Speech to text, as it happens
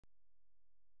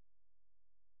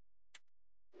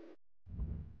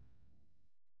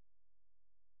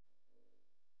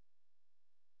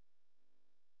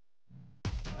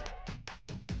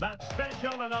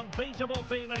special and unbeatable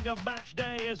feeling of match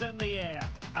day is in the air,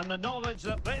 and the knowledge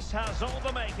that this has all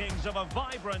the makings of a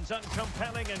vibrant and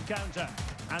compelling encounter.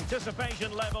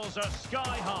 Anticipation levels are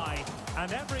sky high,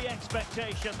 and every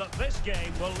expectation that this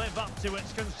game will live up to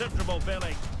its considerable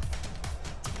billing.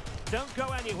 Don't go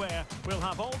anywhere, we'll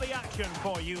have all the action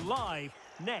for you live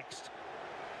next.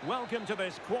 Welcome to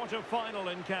this quarter-final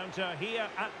encounter here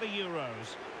at the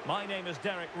Euros. My name is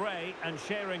Derek Ray, and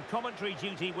sharing commentary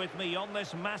duty with me on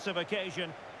this massive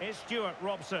occasion is Stuart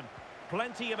Robson.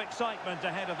 Plenty of excitement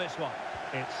ahead of this one.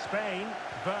 It's Spain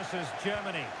versus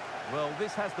Germany. Well,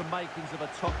 this has the makings of a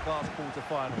top-class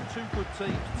quarter-final. Two good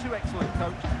teams, two excellent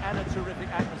coaches, and a terrific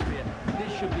atmosphere.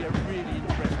 This should be a really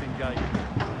interesting game.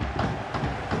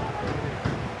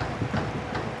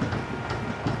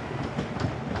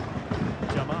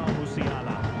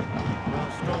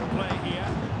 Well, strong play here.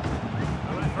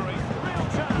 The referee, real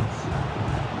chance.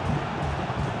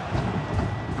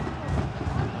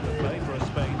 And a play for a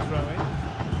Spain throw-in.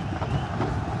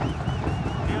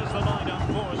 Here's the lineup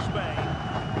for Spain.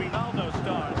 Ronaldo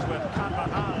starts with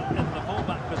Carvajal in the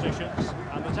full-back positions,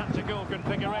 and the tactical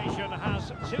configuration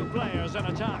has two players in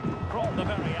attack from the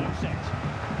very outset.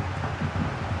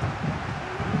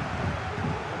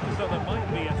 So there might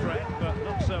be a threat, but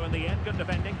not so in the end. Good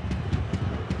defending.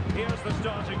 Here's the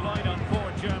starting lineup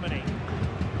for Germany.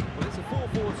 Well, it's a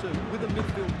 4-4-2 with a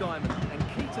midfield diamond, and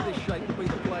key to this shape will be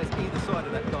the players either side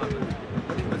of that diamond.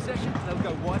 When in possession, they'll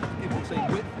go wide to give the team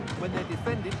width. When they're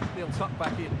defending, they'll tuck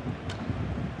back in.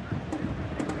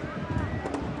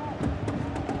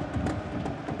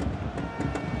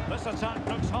 This attack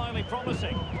looks highly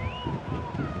promising.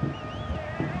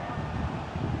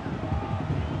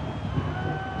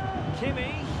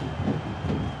 Kimi.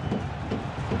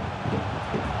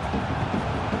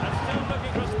 And still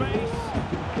looking for space.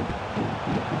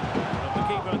 But the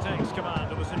keeper takes command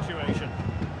of the situation.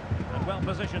 And well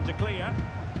positioned to clear.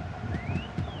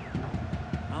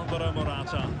 Alvaro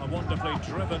Morata, a wonderfully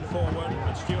driven forward.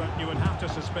 And Stuart, you would have to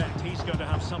suspect he's going to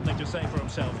have something to say for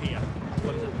himself here.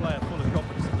 Well, he's a player full of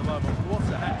confidence at the moment. What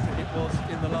a hat-trick it was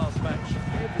in the last match.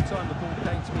 Every time the ball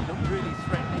came to me, he looked really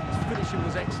threatening. His finishing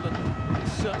was excellent.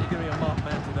 He's certainly going to be a marked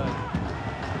man today.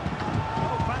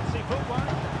 Oh, fancy footwork.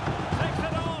 Takes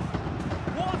it on.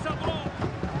 What a block.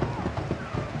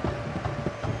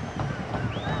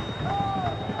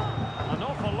 An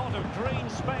awful lot of green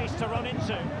space to run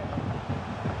into.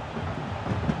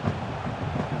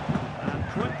 And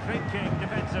quick thinking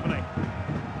defensively.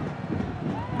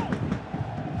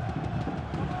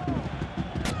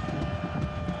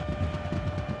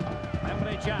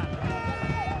 Can.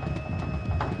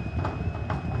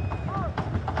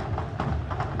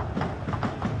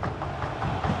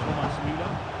 Thomas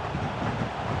Müller.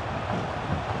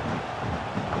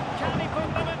 Can he put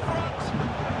them in front?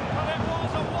 Well, it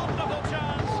was a wonderful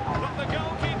chance, but the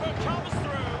goalkeeper comes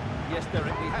through. Yes,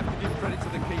 Derek, we have to give credit to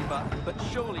the keeper, but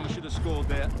surely he should have scored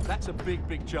there. That's a big,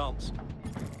 big chance.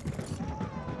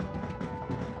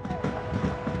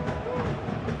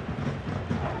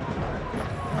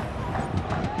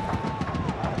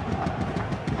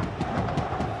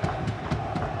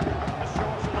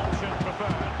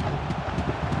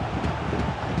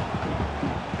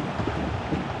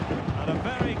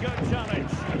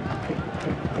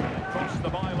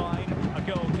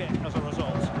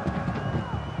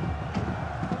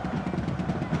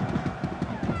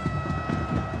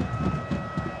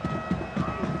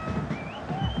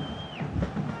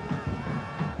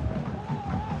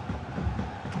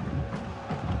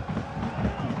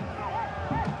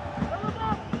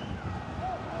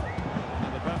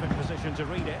 To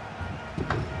read it.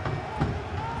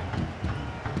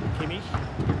 Kimmich.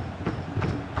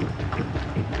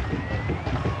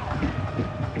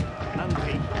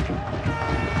 Andy.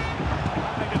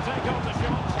 They can take off the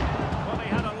shot. Well, he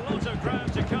had a lot of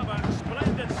ground to cover.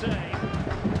 Splendid save.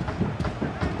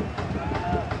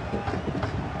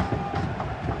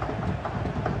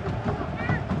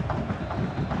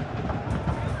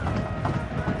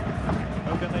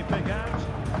 Who can they pick out?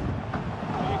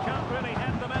 Well, you can't really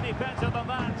head them any better than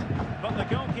that, but the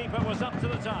goalkeeper was up to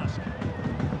the task.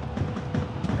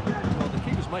 Well, the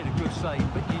keeper's made a good save,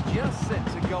 but you just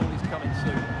sense a goal is coming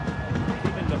soon.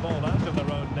 Keeping the ball out of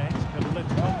their own net can lift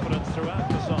confidence throughout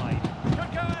the side.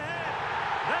 Could go ahead!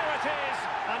 There it is!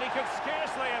 And he could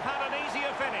scarcely have had an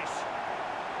easier finish.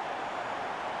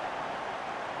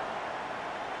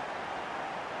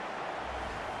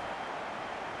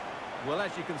 Well,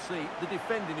 as you can see, the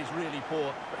defending is really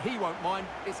poor, but he won't mind.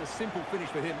 It's a simple finish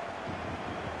for him.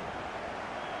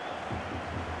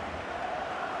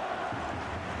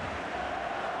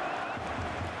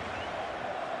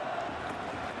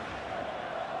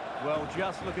 Well,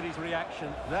 just look at his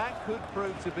reaction. That could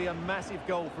prove to be a massive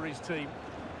goal for his team.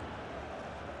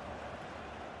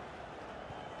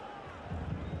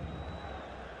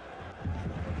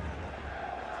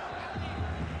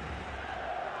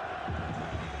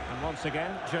 And once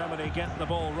again, Germany get the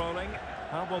ball rolling.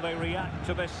 How will they react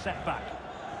to this setback?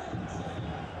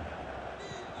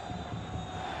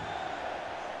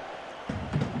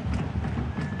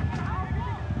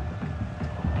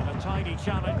 And a tidy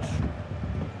challenge.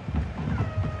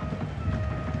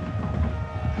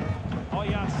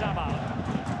 Sabal.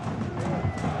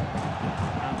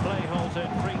 And play halted,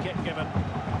 free kick given.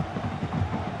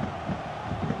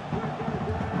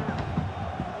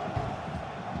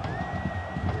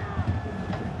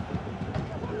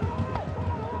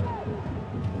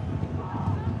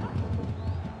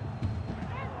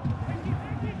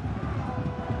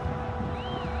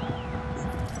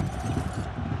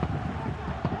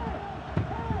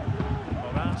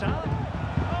 Morata.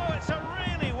 Oh, it's a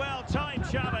really well-timed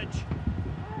challenge.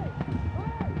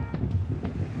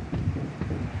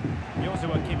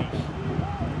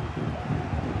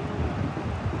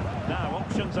 Now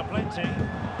options are plenty. And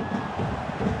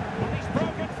he's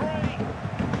broken free.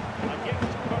 A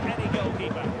gift for any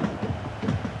goalkeeper.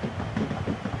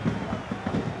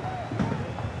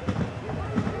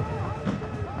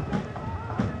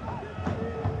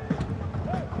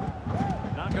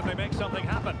 Now can they make something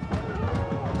happen?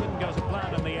 Didn't go to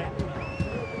plan in the end.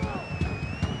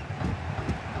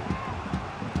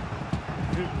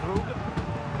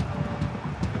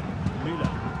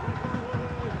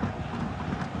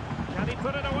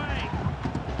 Put it away.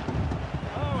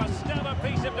 Oh, a stellar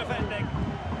piece of defending.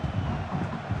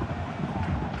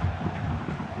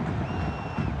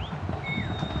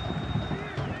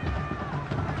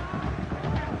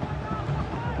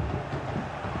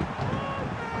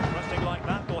 Resting like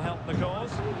that will help the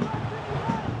cause.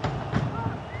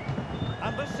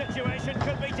 And this situation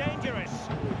could be dangerous.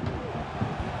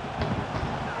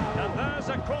 And there's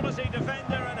a quality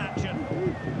defender in action.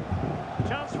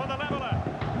 Chance for the leveller.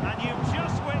 And you've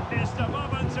just witnessed a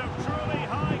moment of truly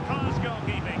high-class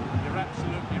goalkeeping. You're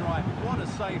absolutely right. What a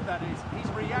save that is.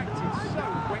 He's reacted so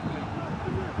quickly.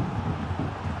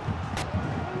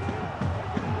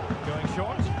 Going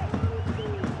short.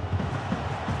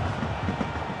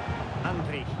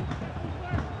 Andri.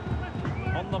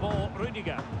 On the ball,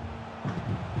 Rudiger.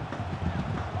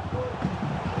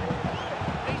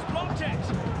 He's blocked it.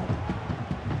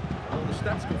 Well, the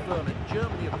stats confirm it.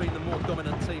 Germany have been the more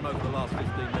dominant team over the last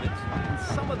 15 minutes. And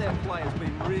some of their players have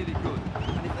been really good.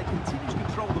 And if they continue to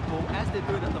control the ball as they're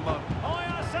doing at the moment... Oh,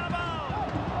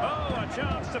 a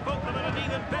chance to put them in an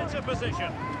even better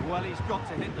position. Well, he's got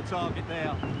to hit the target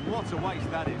there. What a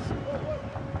waste that is.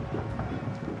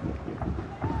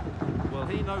 Well,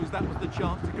 he knows that was the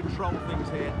chance to control things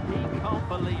here. He can't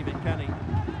believe it, can he?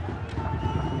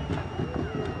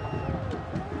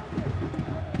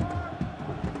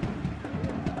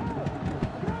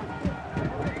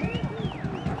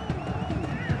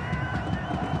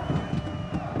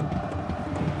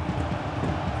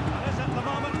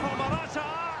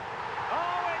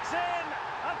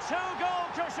 Two-goal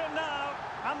cushion now,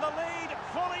 and the lead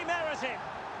fully merited.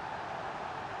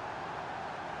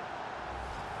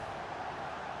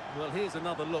 Well, here's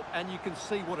another look, and you can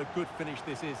see what a good finish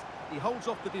this is. He holds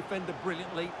off the defender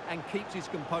brilliantly and keeps his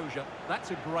composure.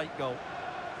 That's a great goal.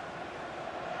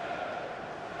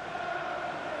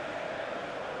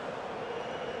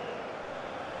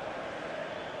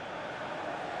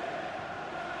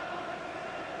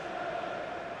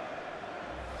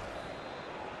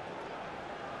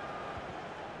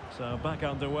 So back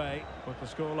underway with the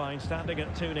scoreline standing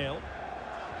at 2-0.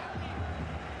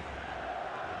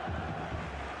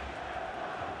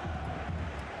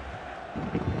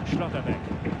 Schlotterbeck.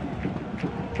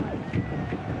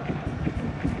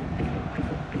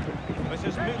 This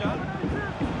is Müller.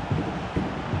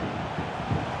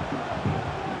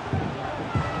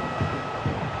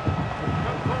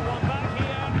 Could pull one back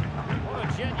here. What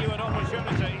a genuine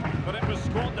opportunity, but it was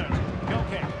squandered. Goal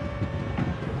kick.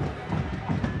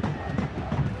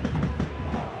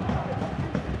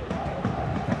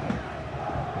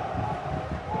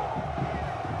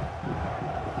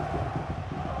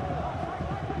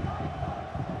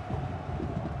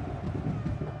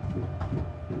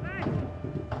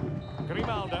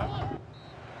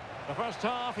 The first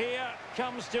half here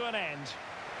comes to an end.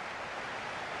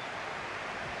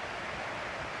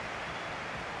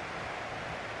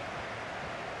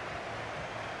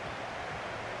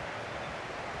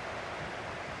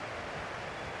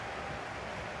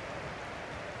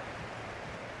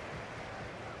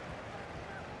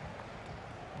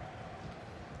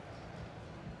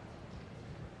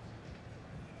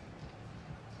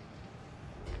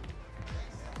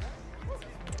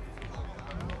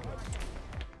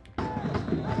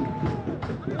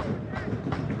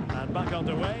 And back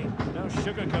underway. No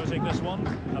sugarcoating this one.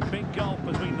 A big gulf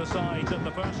between the sides in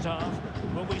the first half.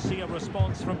 Will we see a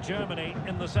response from Germany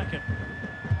in the second?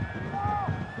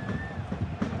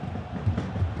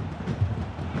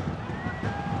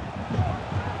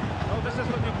 Oh, this is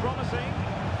looking promising.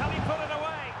 Can he put it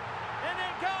away? In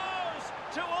it goes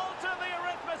to alter the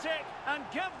arithmetic and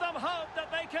give them hope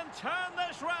that they can turn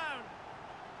this round.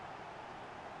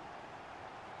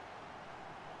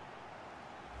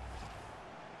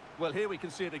 Well, here we can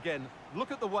see it again.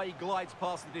 Look at the way he glides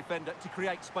past the defender to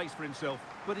create space for himself.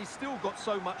 But he's still got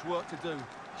so much work to do.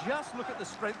 Just look at the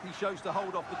strength he shows to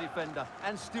hold off the defender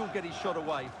and still get his shot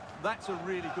away. That's a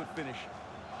really good finish.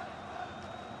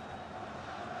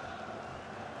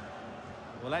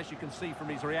 Well, as you can see from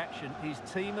his reaction, his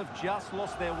team have just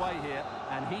lost their way here,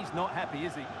 and he's not happy,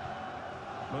 is he?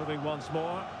 Moving once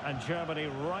more, and Germany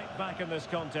right back in this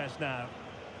contest now.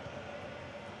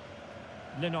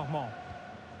 Lenormand.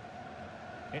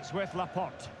 It's with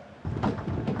Laporte.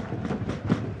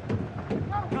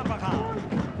 Carvajal.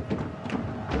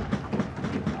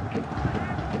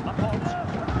 Laporte.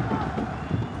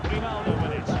 Grimaldo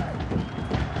with it.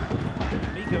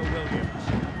 Nico Williams.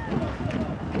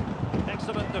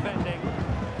 Excellent defending.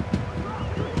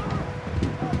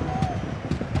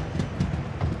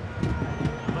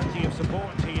 Plenty of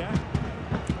support here.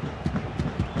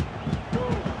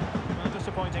 A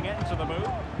disappointing end to the move.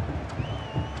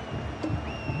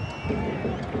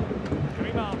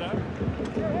 Grimaldo.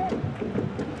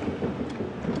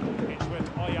 It's with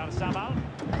Oyarzabal.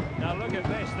 Now look at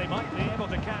this, they might be able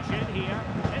to cash in here.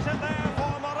 Is it there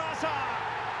for Morata?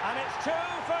 And it's 2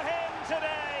 for him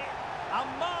today. A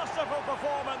masterful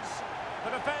performance.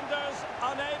 The defenders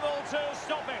unable to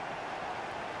stop him.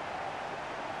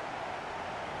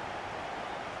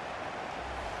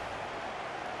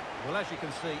 Well, as you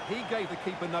can see, he gave the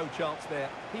keeper no chance there.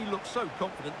 He looked so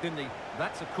confident, didn't he?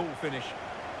 That's a cool finish.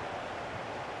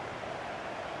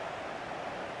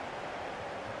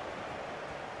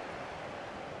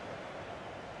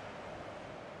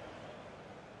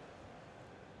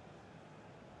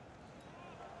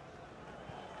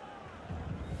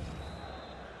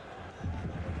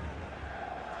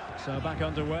 So back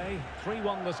underway,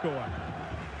 3-1 the score.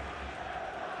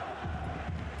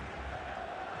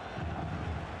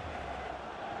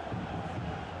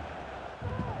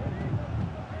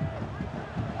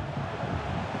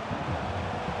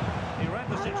 He read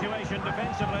the situation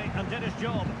defensively and did his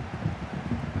job.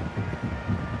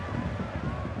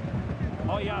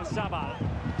 Oyarzabal.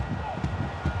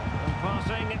 And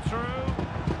passing it through.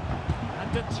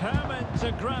 And determined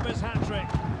to grab his hat-trick.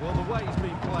 Well, the way he's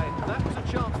been playing, that was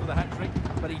a chance for the hat-trick,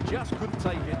 but he just couldn't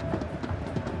take it.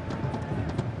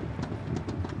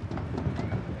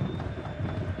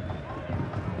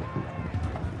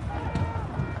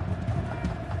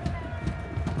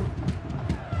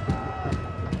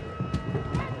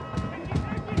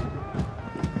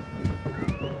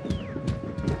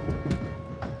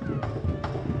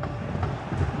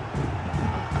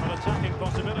 Well, attacking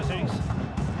possibilities.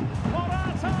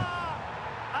 Morata!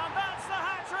 And that's the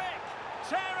hat-trick!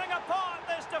 Tearing apart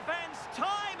this defence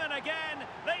time and again.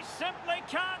 They simply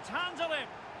can't handle him.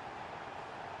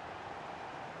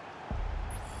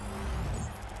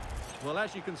 Well,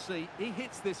 as you can see, he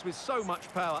hits this with so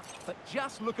much power, but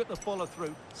just look at the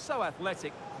follow-through. So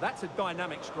athletic. That's a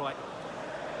dynamic strike.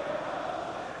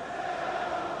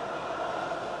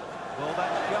 Well,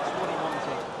 that's just what he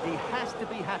wanted. He has to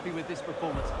be happy with this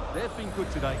performance. They've been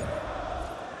good today.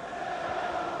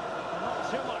 Not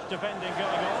too much defending going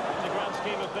on in the grand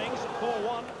scheme of things.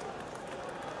 4-1.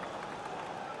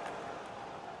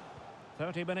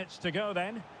 30 minutes to go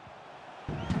then.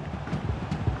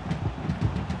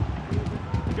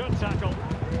 Good tackle.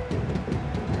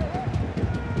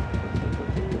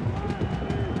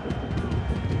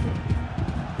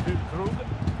 Krug.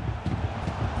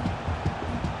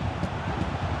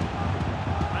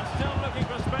 And still looking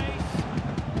for space.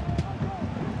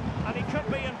 And he could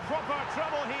be in proper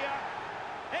trouble here.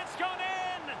 It's gone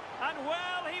in! And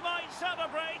well, he might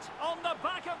celebrate on the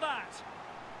back of that.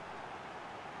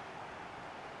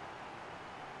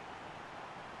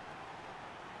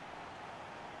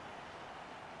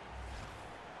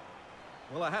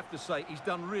 Well, I have to say, he's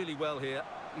done really well here.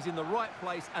 He's in the right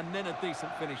place and then a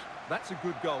decent finish. That's a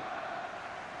good goal.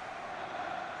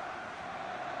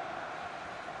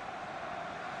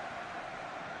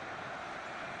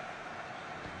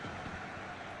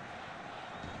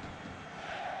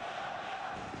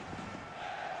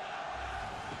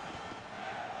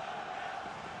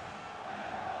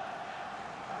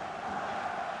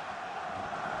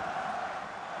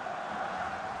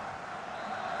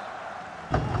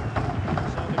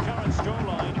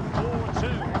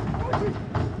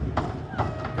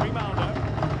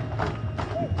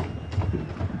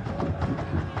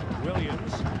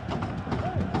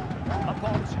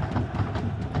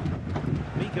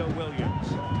 Nico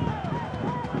Williams.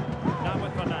 Now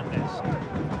with Fernandes.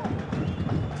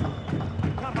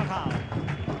 Carvajal.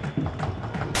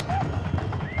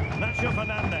 Nacho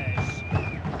Fernandes.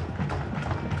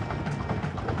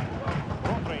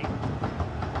 Rodri.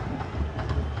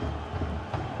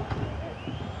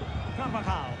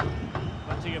 Carvajal.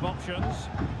 Plenty of options.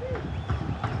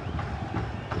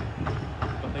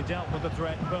 But they dealt with the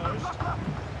threat first.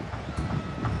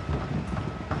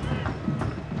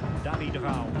 David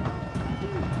Raul.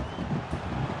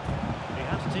 He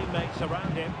has teammates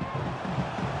around him.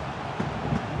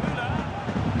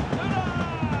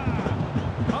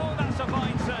 Oh, that's a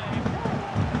fine save.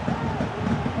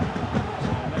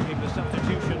 So making the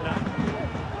substitution now.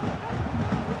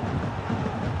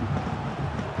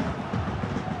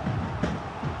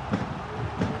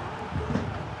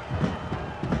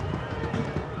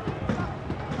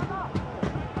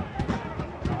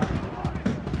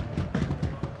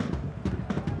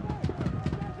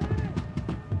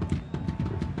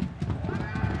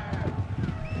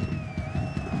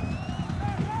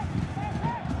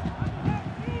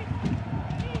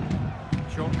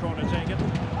 Short corner taken.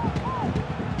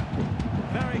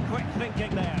 Very quick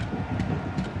thinking there.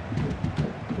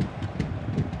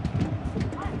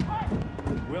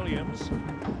 Williams.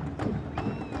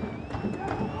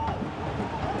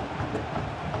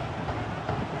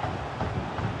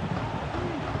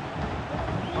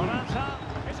 Morata.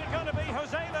 Is it going to be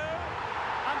Joselu?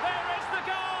 And there is the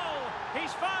goal!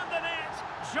 He's found the net.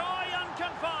 Joy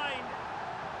unconfined.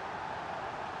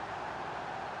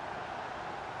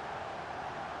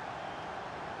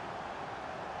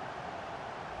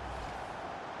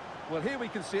 Well, here we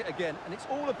can see it again, and it's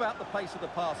all about the pace of the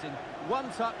passing. One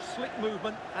touch, slick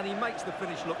movement, and he makes the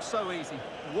finish look so easy.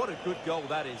 What a good goal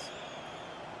that is.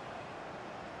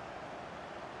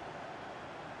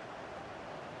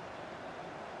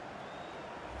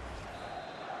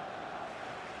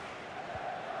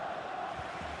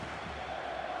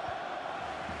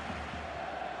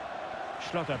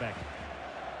 Schlotterbeck.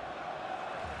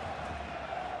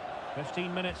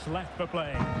 15 minutes left for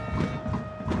play.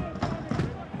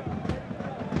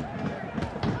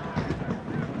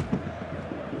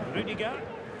 Rudiger.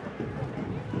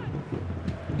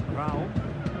 Raul.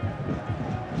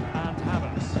 And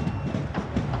Havertz.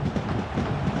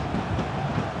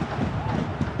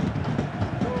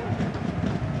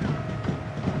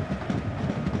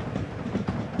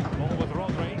 Ball with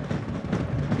Rodri.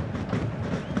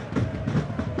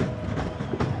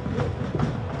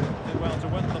 Did well to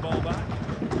win the ball back.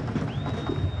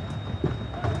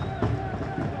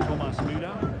 Thomas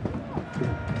Müller.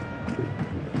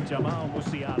 Jamal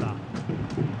Musiala.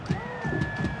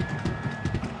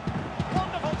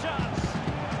 Wonderful chance.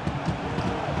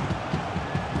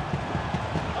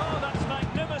 Oh, that's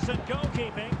magnificent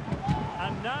goalkeeping.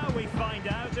 And now we find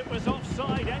out it was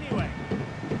offside anyway.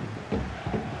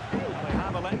 Well, they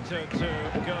have elected to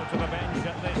go to the bench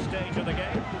at this stage of the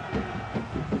game.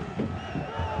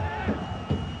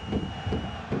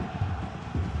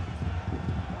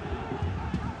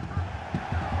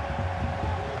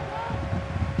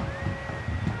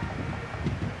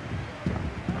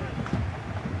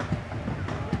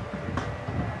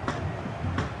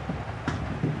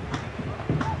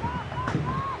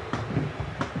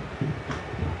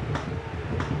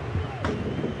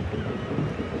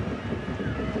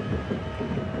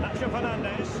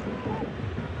 Fernandes.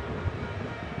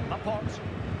 Laporte.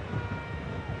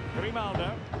 Grimaldo.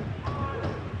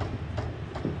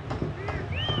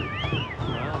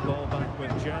 Well, ball back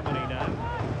with Germany now.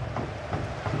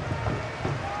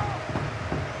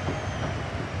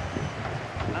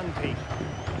 Anti.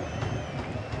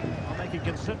 Making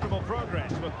considerable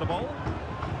progress with the ball.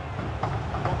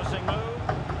 Promising move.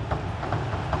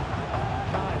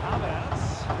 Kai Havertz.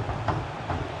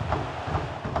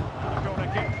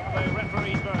 The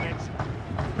referee's verdict.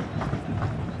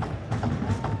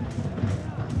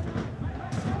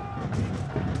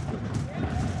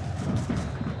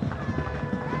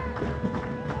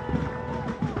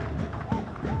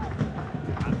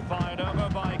 And fired over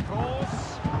by Kroos.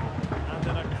 And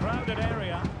in a crowded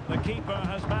area, the keeper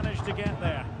has managed to get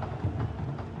there.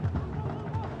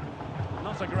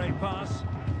 Not a great pass.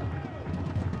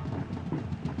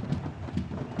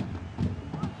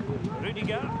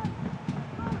 Rudiger.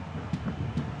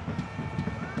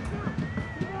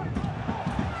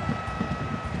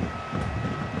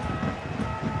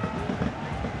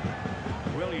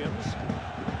 Williams.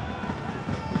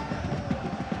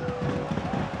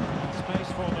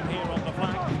 Space for them here on the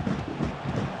flank.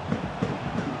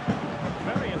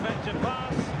 Very effective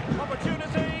pass.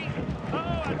 Opportunity.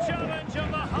 Oh, a challenge of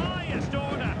the highest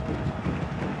order.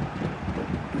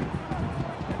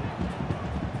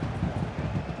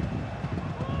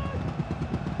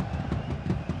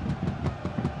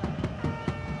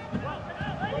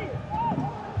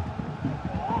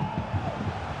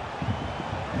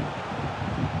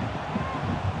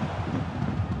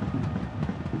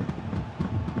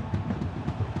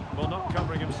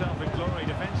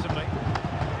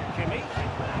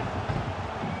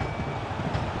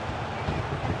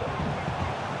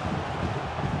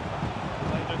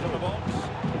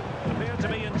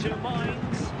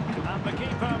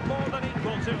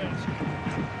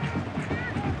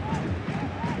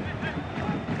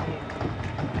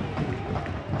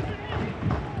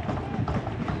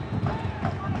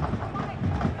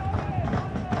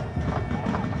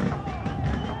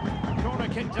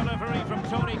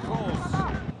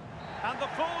 And the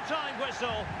full-time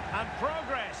whistle, and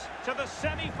progress to the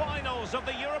semi-finals of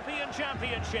the European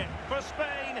Championship for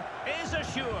Spain is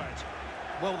assured.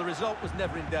 Well, the result was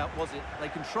never in doubt, was it? They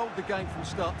controlled the game from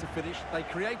start to finish, they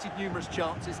created numerous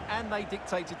chances, and they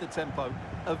dictated the tempo.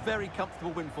 A very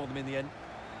comfortable win for them in the end.